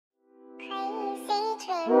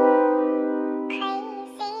Hi,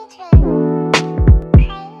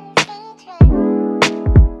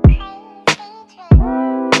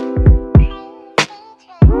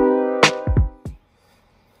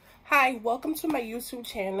 welcome to my YouTube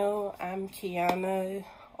channel. I'm Kiana,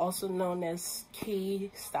 also known as Key,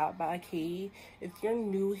 StyledBykey. If you're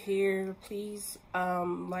new here, please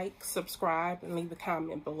like, subscribe, and leave a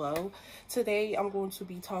comment below. Today, I'm going to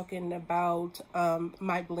be talking about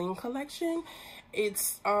my Bling collection.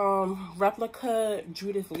 It's replica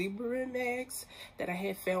Judith Lieberman bags that I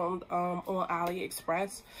had found on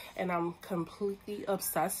Aliexpress, and I'm completely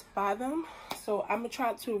obsessed by them. So I'm gonna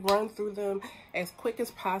try to run through them as quick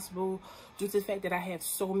as possible due to the fact that I have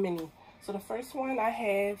so many. So the first one I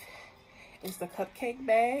have is the cupcake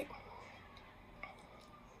bag.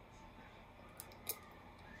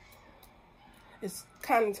 It's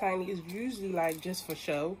kind of tiny. It's usually like just for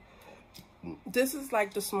show. This is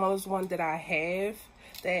like the smallest one that I have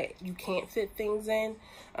that you can't fit things in.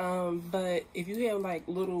 But if you have like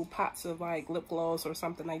little pots of like lip gloss or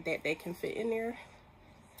something like that, they can fit in there.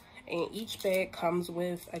 And each bag comes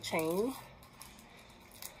with a chain.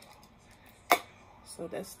 So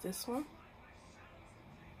that's this one.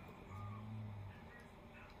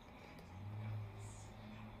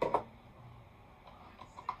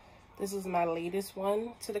 This is my latest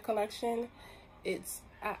one to the collection. It's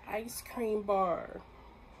an ice cream bar.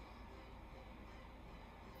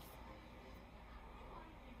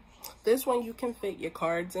 This one you can fit your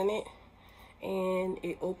cards in it, and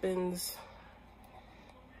it opens.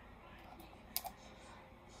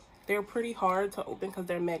 They're pretty hard to open because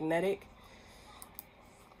they're magnetic.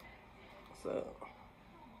 So,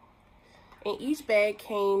 and each bag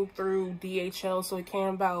came through DHL, so it came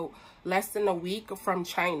about less than a week from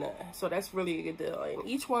China. So that's really a good deal. And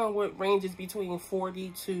each one ranges between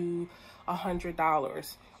 $40 to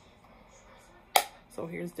 $100. So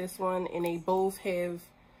here's this one, and they both have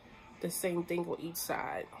the same thing on each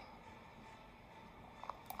side.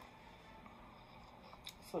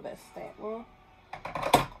 So that's that one.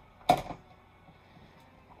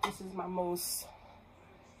 This is my most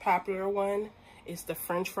popular one. It's the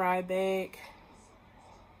French fry bag.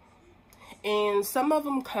 And some of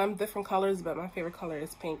them come different colors, but my favorite color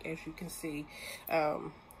is pink, as you can see.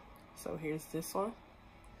 So here's this one.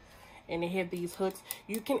 And they have these hooks.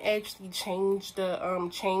 You can actually change the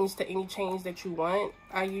chains to any chains that you want.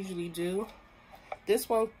 I usually do. This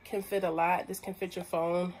one can fit a lot. This can fit your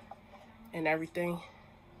phone and everything.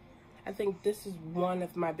 I think this is one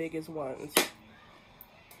of my biggest ones.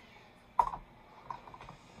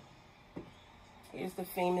 Here's the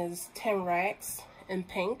famous 10 racks in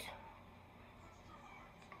pink.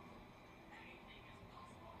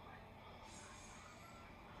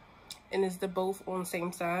 And it's both on the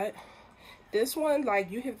same side. This one,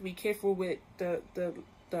 like, you have to be careful with the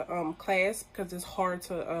clasp because it's hard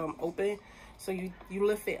to open. So you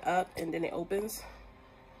lift it up and then it opens.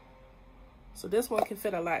 So this one can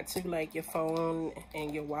fit a lot too, like your phone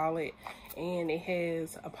and your wallet. And it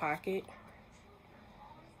has a pocket.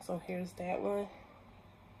 So here's that one.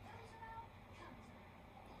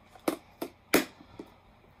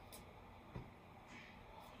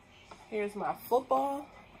 Here's my football.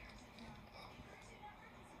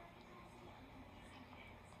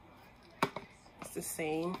 It's the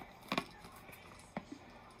same.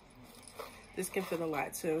 This can fit a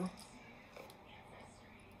lot too.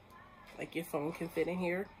 Like your phone can fit in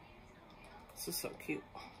here. This is so cute.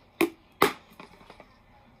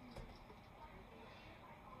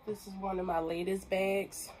 This is one of my latest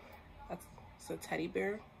bags. It's a teddy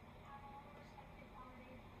bear.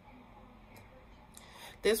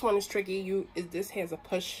 This one is tricky. This has a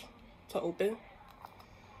push to open.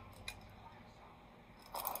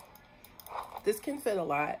 This can fit a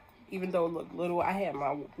lot, even though it look little. I have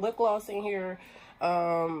my lip gloss in here,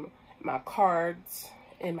 my cards,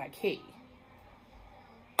 and my key.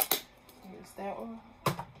 Here's that one.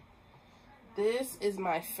 This is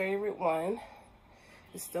my favorite one.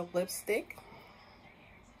 It's the lipstick.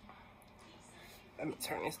 Let me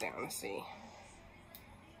turn this down and see.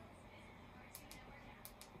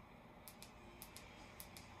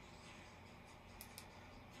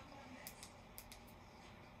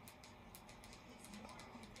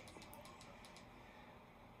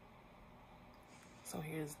 So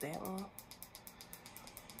here's that one.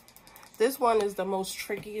 This one is the most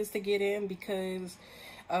trickiest to get in because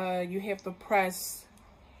you have to press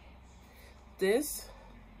this.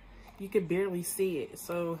 You can barely see it.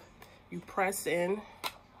 So you press in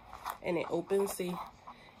and it opens. See,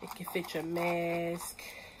 it can fit your mask.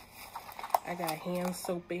 I got hand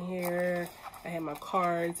soap in here. I have my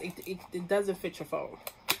cards. It doesn't fit your phone.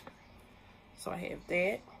 So I have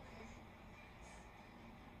that.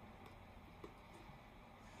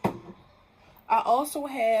 I also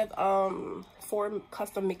have 4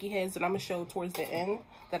 custom Mickey heads that I'm gonna show towards the end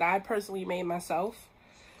that I personally made myself.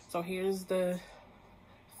 So here's the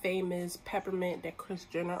famous peppermint that Kris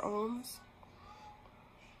Jenner owns.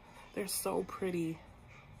 They're so pretty,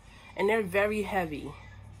 and they're very heavy.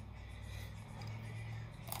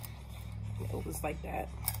 It opens like that,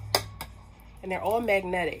 and they're all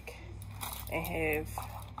magnetic and have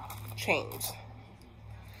chains.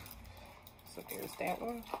 So there's that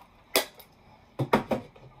one.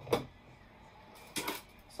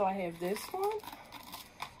 So I have this one.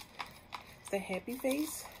 It's the happy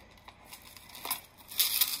face.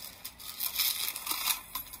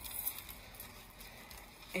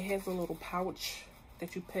 It has a little pouch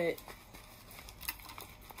that you put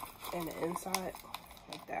in the inside,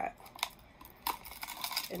 like that,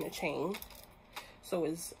 and a chain. So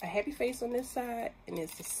it's a happy face on this side, and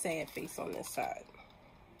it's a sad face on this side.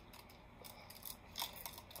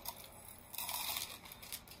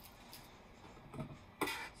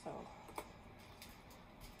 So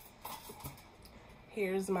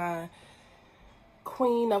here's my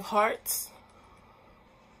Queen of Hearts.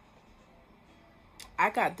 I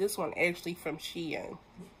got this one actually from Shein.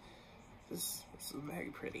 This is very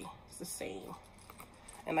pretty. It's the same.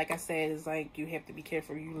 And like I said, it's like you have to be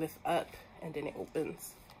careful. You lift up and then it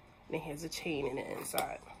opens. And it has a chain in the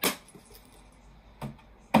inside.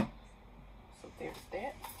 So there's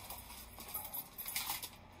that.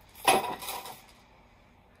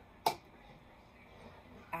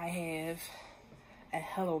 I have a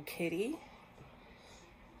Hello Kitty.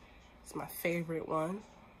 It's my favorite one.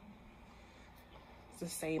 The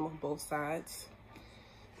same on both sides.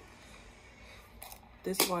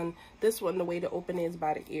 This one, the way to open it is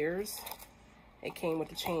by the ears. It came with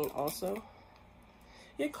the chain also.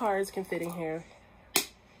 Your cards can fit in here.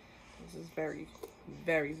 This is very,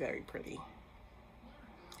 very, very pretty.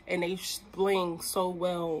 And they bling so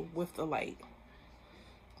well with the light.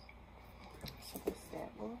 So that's that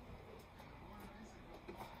one.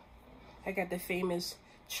 I got the famous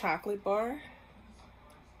chocolate bar.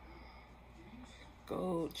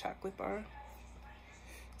 Gold chocolate bar.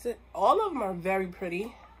 So all of them are very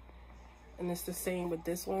pretty, and it's the same with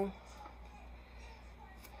this one.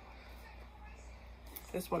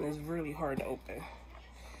 This one is really hard to open,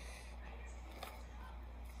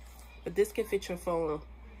 but this can fit your phone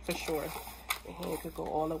for sure. The hand could go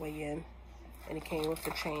all the way in, and it came with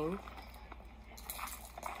the chain.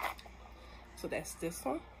 So that's this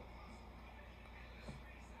one.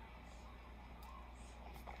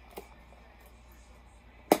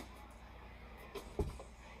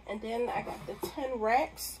 And then I got the 10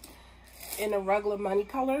 racks in a regular money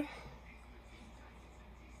color.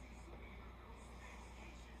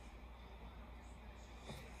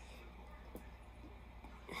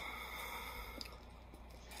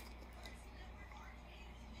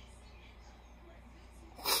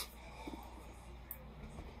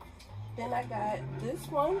 Then I got this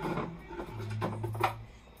one.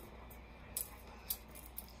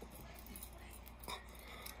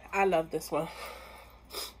 I love this one.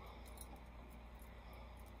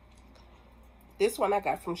 This one I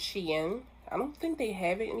got from Shein. I don't think they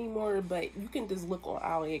have it anymore, but you can just look on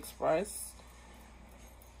Aliexpress.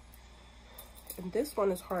 And this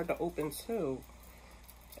one is hard to open too,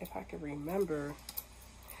 if I can remember.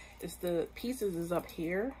 It's the pieces is up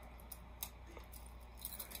here.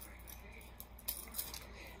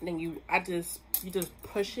 And then you just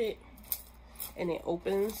push it and it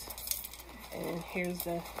opens. And here's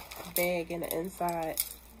the bag in the inside.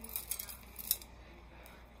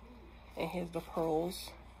 And here's the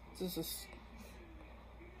pearls. This is,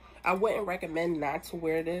 I wouldn't recommend not to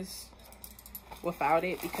wear this without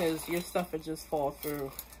it because your stuff would just fall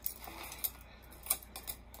through.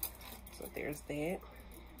 So there's that.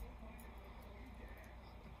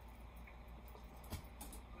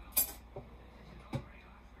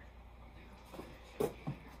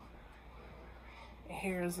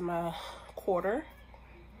 Here's my quarter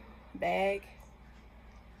bag.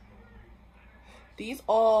 These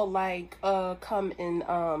all like come in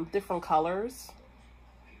different colors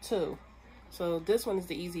too. So this one is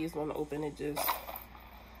the easiest one to open. It just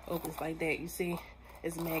opens like that. You see,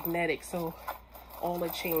 it's magnetic, so all the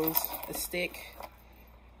chains stick.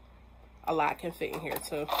 A lot can fit in here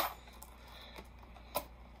too.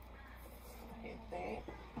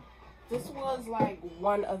 This was like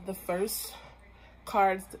one of the first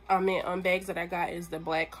cards, bags that I got is the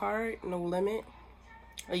black card, no limit,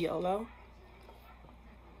 a YOLO.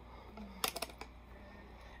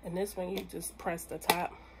 And this one, you just press the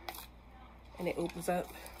top and it opens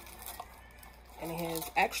up. And it has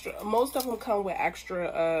extra, most of them come with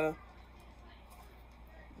extra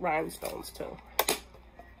rhinestones too.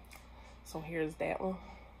 So here's that one.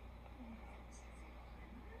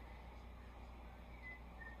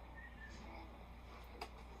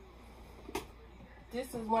 This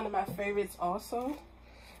is one of my favorites also.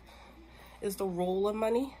 Is the roll of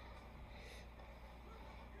money.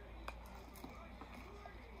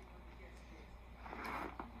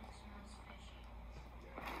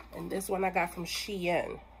 And this one I got from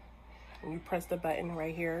Shein. And you press the button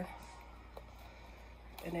right here.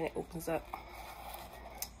 And then it opens up.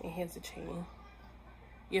 And here's the chain.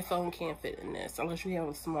 Your phone can't fit in this unless you have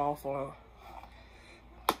a small phone.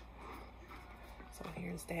 So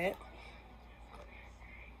here's that.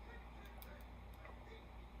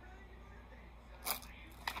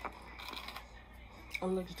 It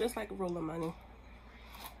looks just like a roll of money.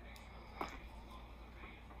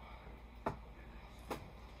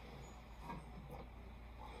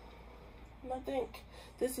 And I think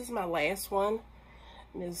this is my last one.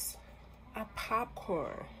 And it's a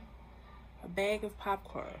popcorn. A bag of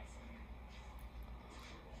popcorn.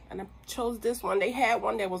 And I chose this one. They had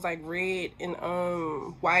one that was like red and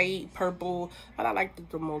white, purple. But I like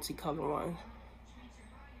the multicolored one.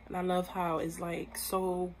 And I love how it's like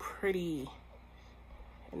so pretty.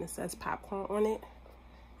 And it says popcorn on it,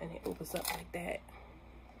 and it opens up like that.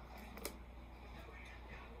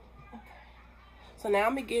 So now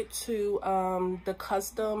I'm gonna get to the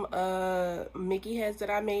custom Mickey heads that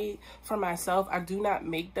I made for myself. I do not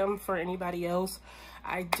make them for anybody else.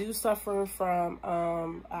 I do suffer from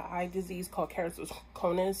an eye disease called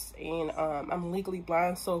keratoconus, and I'm legally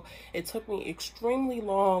blind, so it took me extremely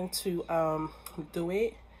long to do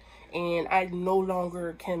it, and I no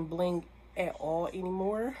longer can blink at all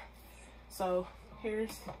anymore. So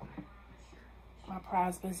here's my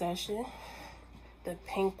prized possession, the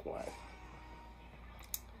pink one,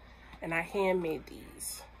 and I handmade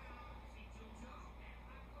these.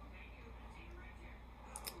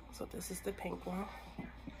 So this is the pink one.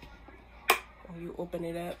 When you open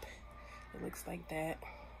it up, it looks like that.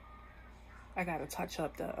 I gotta touch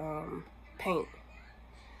up the paint,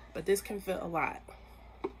 but this can fit a lot.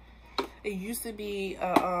 It used to be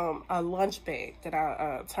a lunch bag that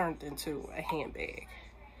I turned into a handbag.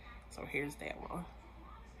 So here's that one.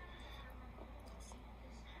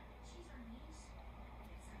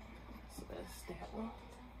 So that's that one.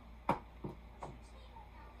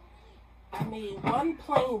 I made one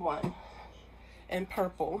plain one in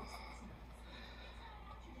purple,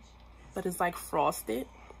 but it's like frosted.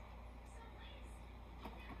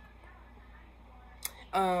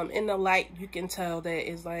 In the light, you can tell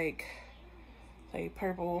that it's like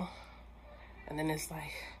purple, and then it's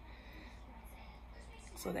like,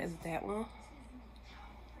 so that's that one.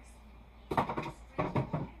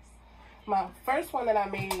 My first one that I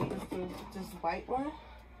made is this white one.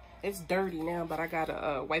 It's dirty now, but I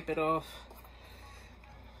gotta wipe it off.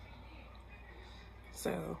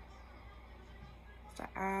 So the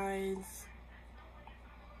eyes,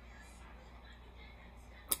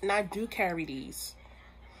 and I do carry these.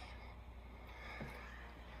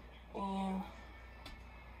 And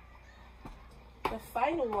the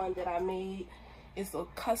final one that I made is a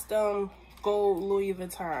custom gold Louis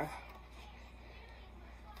Vuitton.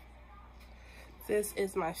 This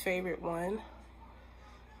is my favorite one.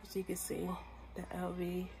 As you can see, the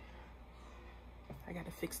LV. I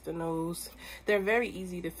gotta fix the nose. They're very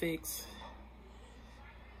easy to fix.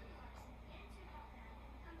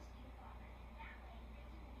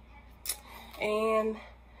 And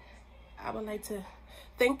I would like to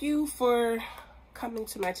thank you for coming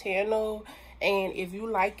to my channel. And if you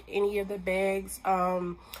like any of the bags,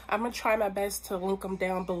 I'm gonna try my best to link them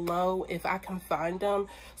down below if I can find them.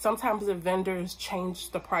 Sometimes the vendors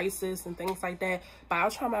change the prices and things like that, but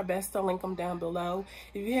I'll try my best to link them down below.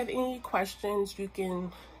 If you have any questions, you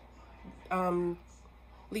can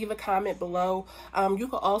leave a comment below. You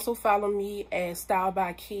can also follow me at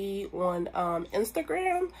StyledBykey on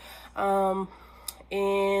Instagram.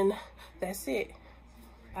 And that's it.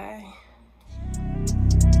 Bye.